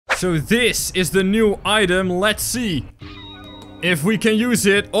So this is the new item. Let's see if we can use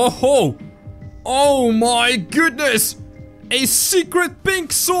it. Oh ho! Oh my goodness! A secret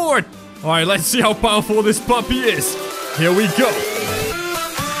pink sword! Alright, let's see how powerful this puppy is. Here we go.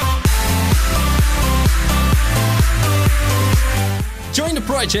 Join the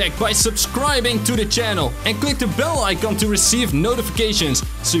project by subscribing to the channel and click the bell icon to receive notifications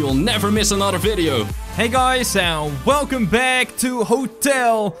so you'll never miss another video. Hey guys, and welcome back to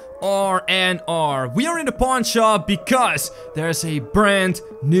Hotel RNR. We are in the pawn shop because there's a brand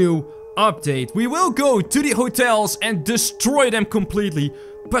new update. We will go to the hotels and destroy them completely.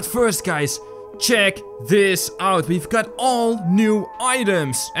 But first guys, check this out. We've got all new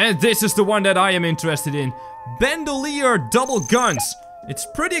items. And this is the one that I am interested in. Bandolier double guns. It's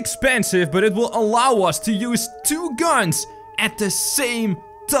pretty expensive, but it will allow us to use 2 guns at the same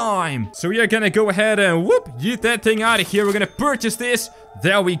time. So we are gonna go ahead and yeet that thing out of here. We're gonna purchase this.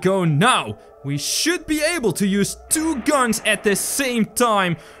 There we go. Now we should be able to use 2 guns at the same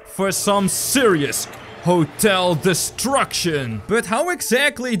time for some serious hotel destruction. But how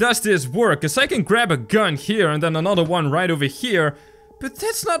exactly does this work? Because I can grab a gun here and then another one right over here. But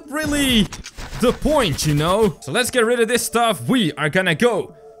that's not really the point, you know? So let's get rid of this stuff. We are gonna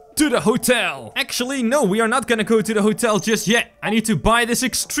go to the hotel. Actually, no, we are not gonna go to the hotel just yet. I need to buy this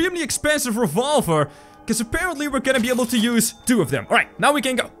extremely expensive revolver, because apparently we're gonna be able to use 2 of them. Alright, now we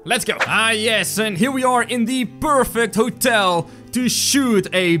can go. Let's go. Ah, yes, and here we are in the perfect hotel to shoot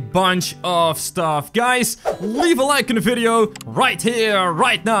a bunch of stuff. Guys, leave a like in the video right here,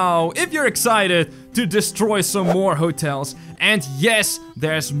 right now, if you're excited to destroy some more hotels. And yes,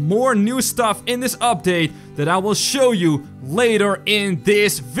 there's more new stuff in this update that I will show you later in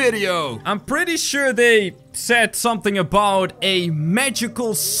this video. I'm pretty sure they said something about a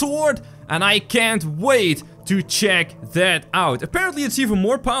magical sword, and I can't wait to check that out. Apparently it's even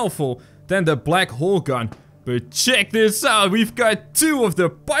more powerful than the black hole gun. But check this out, we've got 2 of the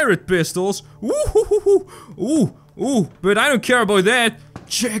pirate pistols. Ooh, but I don't care about that.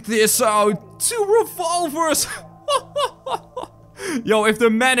 Check this out, 2 revolvers. Yo, if the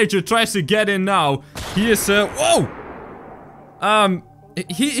manager tries to get in now, he is, whoa!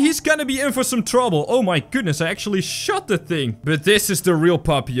 He's gonna be in for some trouble. Oh my goodness, I actually shot the thing. But this is the real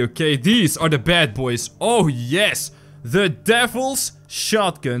puppy, okay? These are the bad boys. Oh yes, the devil's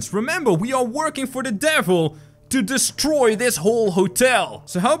shotguns. Remember, we are working for the devil to destroy this whole hotel.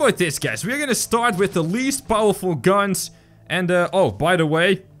 So how about this, guys? We're gonna start with the least powerful guns. And, oh, by the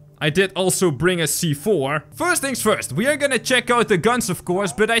way, I did also bring a C4. First things first, we are gonna check out the guns, of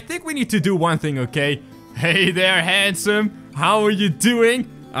course, but I think we need to do one thing, okay? Hey there, handsome. How are you doing?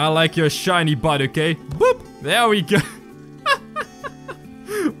 I like your shiny butt, okay? Boop. There we go.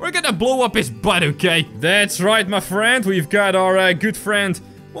 We're gonna blow up his butt, okay? That's right, my friend. We've got our good friend.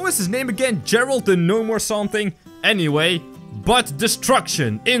 What was his name again? Gerald the Gnome or something? Anyway, butt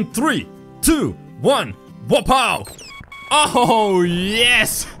destruction in 3, 2, 1. Whoop-pow! Oh,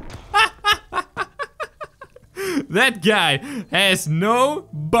 yes! That guy has no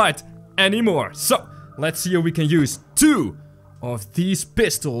butt anymore. So, let's see if we can use 2 of these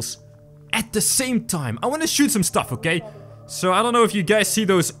pistols at the same time. I want to shoot some stuff, okay? So, I don't know if you guys see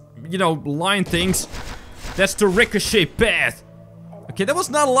those, you know, line things. That's the ricochet path. Okay, that was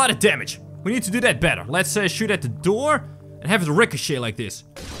not a lot of damage. We need to do that better. Let's shoot at the door and have it ricochet like this.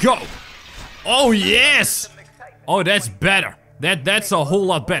 Go! Oh, yes! Oh, that's better. That's a whole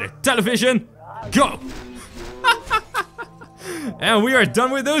lot better. Television, go! And we are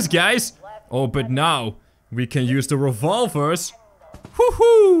done with those guys. Oh, but now we can use the revolvers.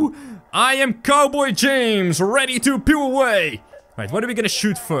 Woohoo! I am Cowboy James, ready to pew away. Right, what are we gonna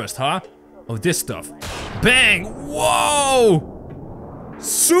shoot first, huh? Oh, this stuff. Bang! Whoa!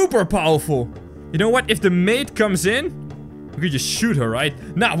 Super powerful. You know what? If the maid comes in, we could just shoot her, right?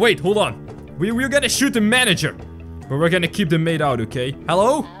 Nah, wait, hold on. We're gonna shoot the manager. But we're gonna keep the maid out, okay?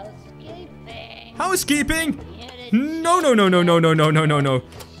 Hello? Housekeeping. Housekeeping? No.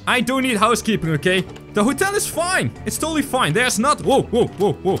 I don't need housekeeping, okay? The hotel is fine. It's totally fine. There's not... Whoa.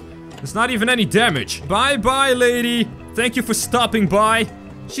 There's not even any damage. Bye-bye, lady. Thank you for stopping by.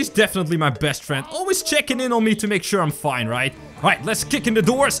 She's definitely my best friend. Always checking in on me to make sure I'm fine, right? Alright, let's kick in the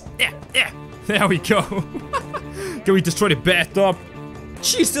doors. Yeah. There we go. Can we destroy the bathtub?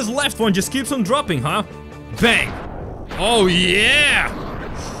 Jeez, this left one just keeps on dropping, huh? Bang. Oh, yeah!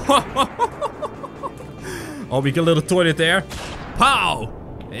 Oh, we got a little toilet there. Pow!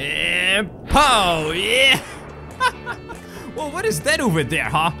 And pow! Yeah! Well, what is that over there,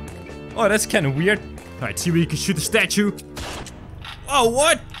 huh? Oh, that's kind of weird. Alright, see where you can shoot the statue. Oh,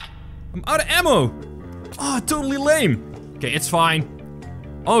 what? I'm out of ammo. Oh, totally lame. Okay, it's fine.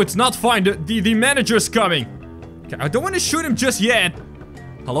 Oh, it's not fine. The manager's coming. Okay, I don't want to shoot him just yet.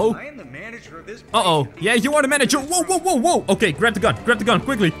 Hello? I am the manager of this. Uh-oh. Yeah, you are the manager. Whoa, whoa, whoa, whoa. Okay, grab the gun. Grab the gun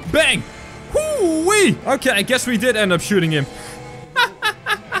quickly. Bang. Whoo-wee. Okay, I guess we did end up shooting him.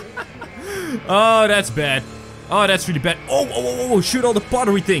 Oh, that's bad. Oh, that's really bad. Oh, whoa, whoa, whoa. Shoot all the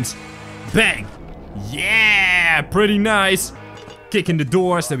pottery things. Bang. Yeah, pretty nice. Kick in the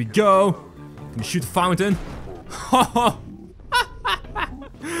doors. There we go. Can we shoot the fountain?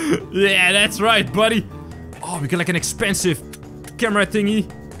 Yeah, that's right, buddy. Oh, we got like an expensive camera thingy.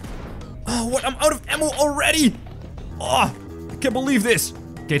 Oh, what? I'm out of ammo already. Oh, I can't believe this.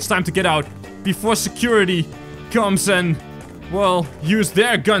 Okay, it's time to get out before security comes and, well, use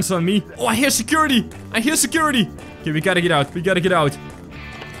their guns on me. Oh, I hear security. I hear security. Okay, we gotta get out. We gotta get out.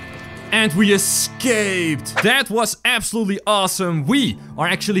 And we escaped. That was absolutely awesome. We are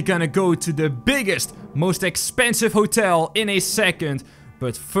actually gonna go to the biggest, most expensive hotel in a second.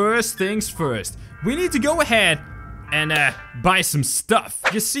 But first things first, we need to go ahead and buy some stuff.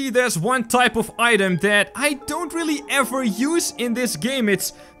 You see, there's one type of item that I don't really ever use in this game.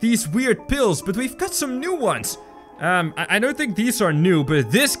 It's these weird pills, but we've got some new ones. I don't think these are new,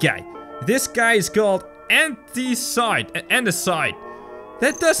 but this guy is called Andesite.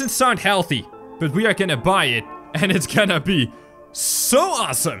 That doesn't sound healthy, but we are gonna buy it, and it's gonna be so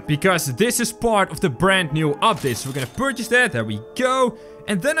awesome, because this is part of the brand new update. So we're gonna purchase that, there we go.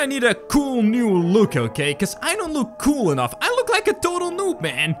 And then I need a cool new look, okay? Because I don't look cool enough. I look like a total noob,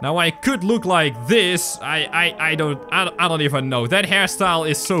 man. Now I could look like this. I don't even know. That hairstyle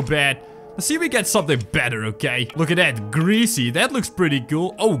is so bad. Let's see if we get something better, okay? Look at that, greasy. That looks pretty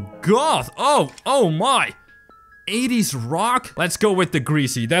cool. Oh god. Oh my. 80s rock. Let's go with the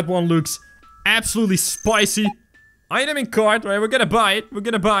greasy. That one looks absolutely spicy. Item in cart, right? We're gonna buy it. We're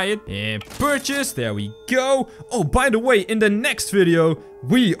gonna buy it. And purchase. There we go. Oh, by the way, in the next video,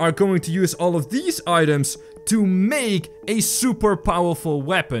 we are going to use all of these items to make a super powerful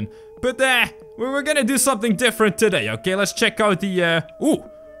weapon. But we're gonna do something different today, okay? Let's check out the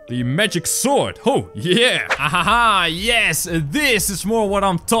magic sword. Oh, yeah. Ahaha, yes. This is more what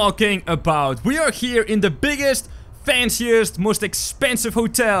I'm talking about. We are here in the biggest, fanciest, most expensive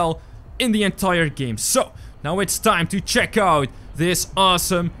hotel in the entire game. So, now it's time to check out this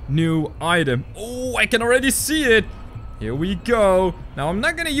awesome new item. Oh, I can already see it. Here we go. Now, I'm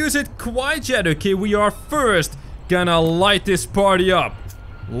not gonna use it quite yet, okay? We are first gonna light this party up.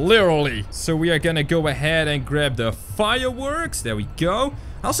 Literally. So we are gonna go ahead and grab the fireworks. There we go.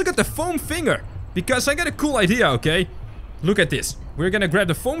 I also got the foam finger, because I got a cool idea, okay? Look at this. We're gonna grab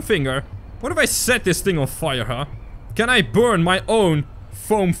the foam finger. What if I set this thing on fire, huh? Can I burn my own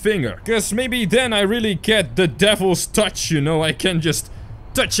foam finger? Because maybe then I really get the devil's touch, you know? I can just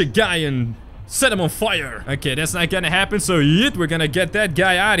touch a guy and set him on fire. Okay, that's not gonna happen, so we're gonna get that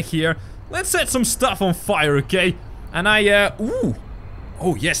guy out of here. Let's set some stuff on fire, okay? And ooh.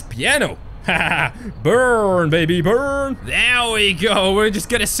 Oh, yes, piano. Haha, burn, baby, burn. There we go. We're just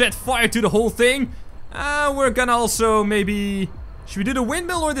gonna set fire to the whole thing. We're gonna also maybe... Should we do the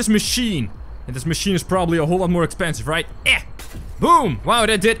windmill or this machine? And this machine is probably a whole lot more expensive, right? Boom. Wow,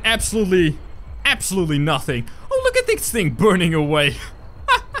 that did absolutely nothing. Oh, look at this thing burning away.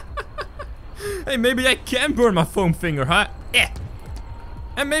 Hey, maybe I can burn my foam finger, huh?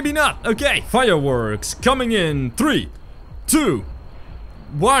 And maybe not. Okay, fireworks coming in. 3, 2,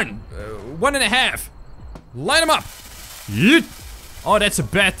 1. 1.5. Light them up. Yeet. Oh, that's a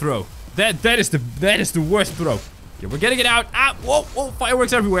bad throw. That is the worst throw. Okay, we're getting it out. Ah, whoa,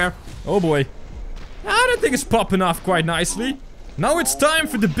 fireworks everywhere. Oh boy. Ah, that thing is popping off quite nicely. Now it's time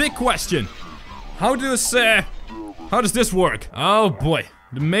for the big question. How does this work? Oh boy,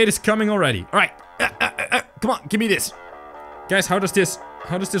 the maid is coming already. All right, come on, give me this, guys. How does this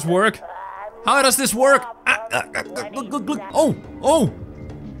work? How does this work? Look. Oh.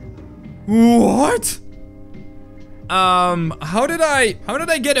 What? How did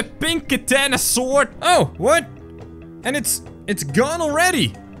I get a pink katana sword? Oh, what? And it's gone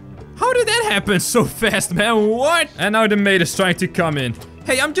already. How did that happen so fast, man? What? And now the maid is trying to come in.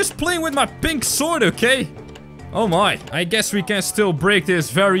 Hey, I'm just playing with my pink sword, okay? Oh my, I guess we can still break this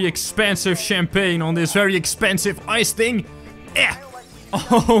very expensive champagne on this very expensive ice thing.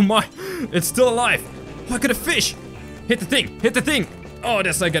 Oh my, it's still alive. Oh, I got a fish. Hit the thing. Oh,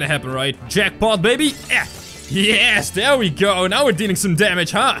 that's not gonna happen, right? Jackpot, baby. Yes, there we go. Now we're dealing some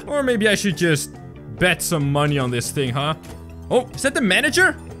damage, huh? Or maybe I should just bet some money on this thing, huh? Oh, is that the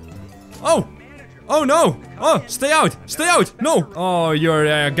manager? Oh no. Oh, stay out. No. Oh,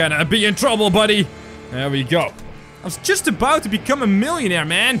 you're gonna be in trouble, buddy. There we go. I was just about to become a millionaire,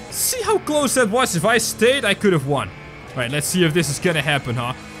 man. See how close that was? If I stayed, I could have won. Alright, let's see if this is gonna happen,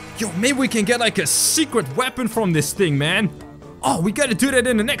 huh? Yo, maybe we can get like a secret weapon from this thing, man. Oh, we gotta do that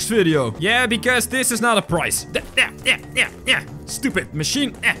in the next video. Yeah, because this is not a prize. Yeah. Stupid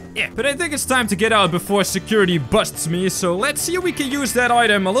machine. But I think it's time to get out before security busts me. So let's see if we can use that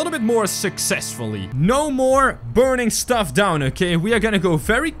item a little bit more successfully. No more burning stuff down, okay? We are gonna go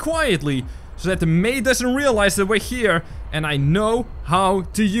very quietly so that the maid doesn't realize that we're here. And I know how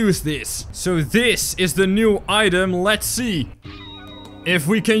to use this. So this is the new item. Let's see if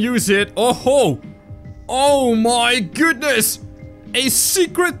we can use it. Oh ho! Oh my goodness! A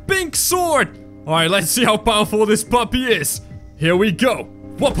secret pink sword! Alright, let's see how powerful this puppy is. Here we go.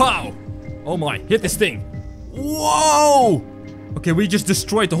 Whoa-pow! Oh my, hit this thing. Whoa! Okay, we just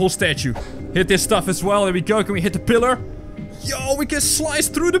destroyed the whole statue. Hit this stuff as well. There we go. Can we hit the pillar? Yo, we can slice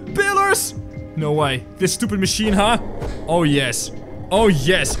through the pillars! No way. This stupid machine, huh? Oh yes. Oh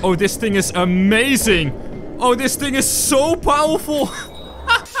yes. Oh, this thing is amazing. Oh, this thing is so powerful.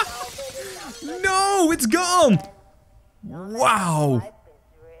 No, it's gone. Wow.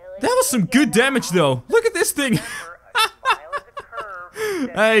 That was some good damage though. Look at this thing.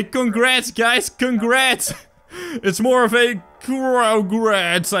 Hey, congrats guys. Congrats. It's more of a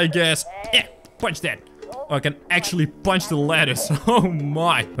congrats, I guess. Yeah, punch that. Oh, I can actually punch the ladders. Oh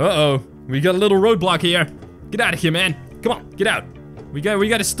my. Uh-oh. We got a little roadblock here. Get out of here, man. Come on, get out. We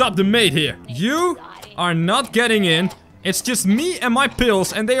gotta stop the maid here. You are not getting in. It's just me and my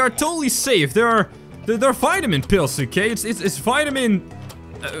pills, and they are totally safe. They're vitamin pills, okay? It's vitamin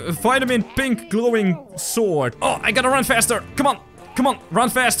pink glowing sword. Oh, I gotta run faster. Come on, run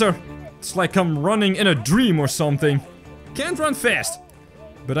faster. It's like I'm running in a dream or something. Can't run fast,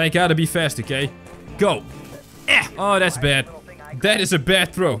 but I gotta be fast, okay? Go. Oh, that's bad. That is a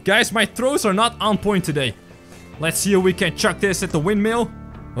bad throw. Guys, my throws are not on point today. Let's see if we can chuck this at the windmill.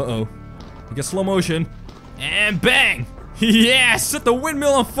 Uh-oh. We get slow motion. And bang! Yeah, set the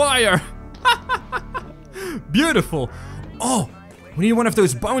windmill on fire! Beautiful. Oh, we need one of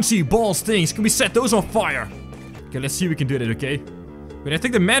those bouncy balls things. Can we set those on fire? Okay, let's see if we can do that, okay? Wait, I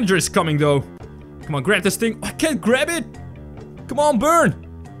think the manager is coming, though. Come on, grab this thing. I can't grab it! Come on, burn!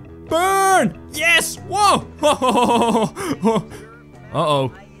 Burn! Yes! Whoa!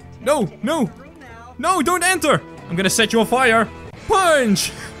 Uh-oh. No, no! No, don't enter! I'm gonna set you on fire.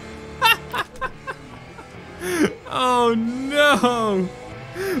 Punch! Oh no!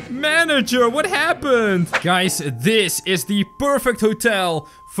 Manager, what happened? Guys, this is the perfect hotel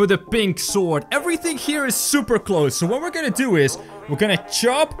for the pink sword. Everything here is super close. So what we're gonna do is, we're gonna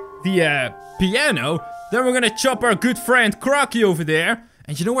chop the piano. Then we're gonna chop our good friend Crocky over there.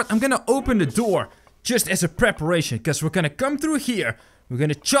 And you know what? I'm gonna open the door just as a preparation. Because we're gonna come through here. We're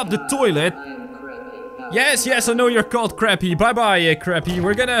gonna chop the toilet. Yes, yes, I know you're called Crappy. Bye-bye, Crappy.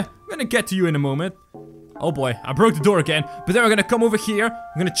 We're gonna get to you in a moment. Oh boy, I broke the door again. But then we're gonna come over here.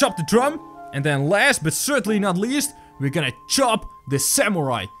 We're gonna chop the drum. And then last, but certainly not least, we're gonna chop the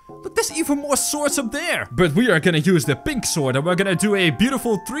samurai. Look, there's even more swords up there. But we are gonna use the pink sword. And we're gonna do a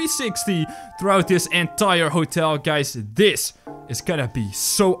beautiful 360 throughout this entire hotel. Guys, this is gonna be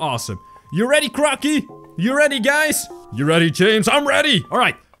so awesome. You ready, Crocky? You ready, guys? You ready, James? I'm ready. All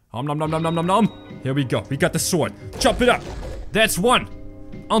right. Nom nom nom nom nom nom nom. Here we go. We got the sword. Chop it up. That's one.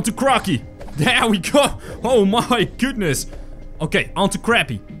 Onto Crocky. There we go. Oh my goodness. Okay, onto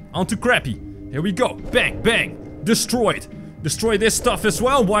Crappy. Onto Crappy. Here we go. Bang, bang. Destroyed. Destroy this stuff as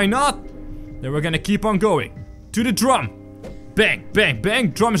well. Why not? Then we're gonna keep on going. To the drum. Bang, bang,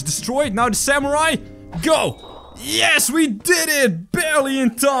 bang. Drum is destroyed. Now the samurai. Go. Yes, we did it. Barely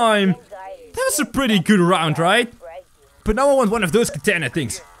in time. That was a pretty good round, right? But now I want one of those katana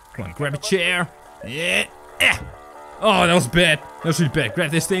things. Come on, grab a chair. Yeah. Oh, that was bad. That was really bad.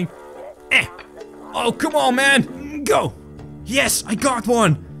 Grab this thing. Oh, come on, man. Go. Yes, I got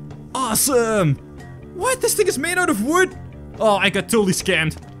one. Awesome. What? This thing is made out of wood? Oh, I got totally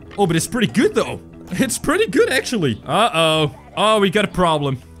scammed. Oh, but it's pretty good, though. It's pretty good, actually. Uh-oh. Oh, we got a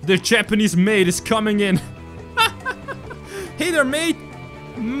problem. The Japanese maid is coming in. Hey there, mate.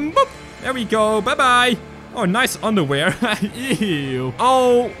 Boop. There we go. Bye-bye. Oh, nice underwear. Ew.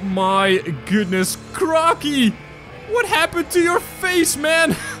 Oh my goodness. Crocky! What happened to your face,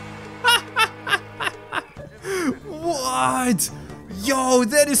 man? What? Yo,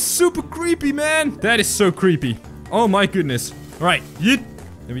 that is super creepy, man. That is so creepy. Oh my goodness. Alright, yeet.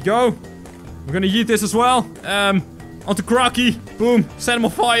 There we go. We're gonna yeet this as well. Onto Crocky. Boom. Set him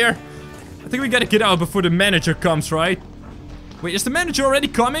on fire. I think we gotta get out before the manager comes, right? Wait, is the manager already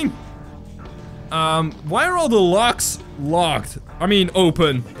coming? Why are all the locks locked? I mean,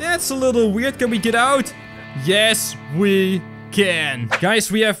 open. That's a little weird. Can we get out? Yes, we can.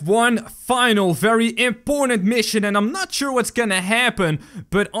 Guys, we have one final very important mission, and I'm not sure what's gonna happen,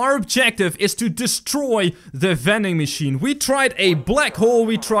 but our objective is to destroy the vending machine. We tried a black hole,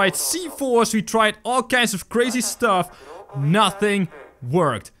 we tried C4s, we tried all kinds of crazy stuff. Nothing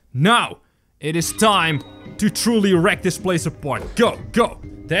worked. Now, it is time to truly wreck this place apart. Go, go.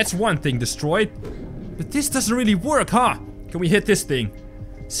 That's one thing destroyed. But this doesn't really work, huh? Can we hit this thing?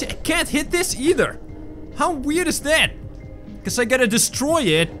 See, I can't hit this either. How weird is that? Because I gotta destroy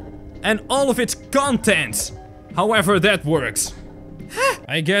it and all of its contents. However that works.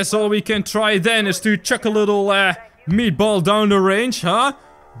 I guess all we can try then is to chuck a little meatball down the range, huh?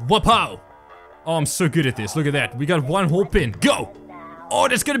 Wapow! Oh, I'm so good at this. Look at that. We got one whole pin. Go! Oh,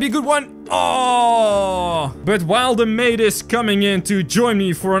 that's gonna be a good one. Oh! But while the mate is coming in to join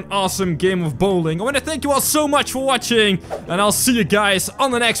me for an awesome game of bowling, I want to thank you all so much for watching. And I'll see you guys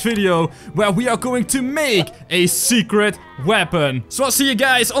on the next video, where we are going to make a secret weapon. So I'll see you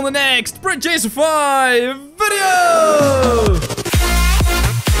guys on the next ProjectJamesify video!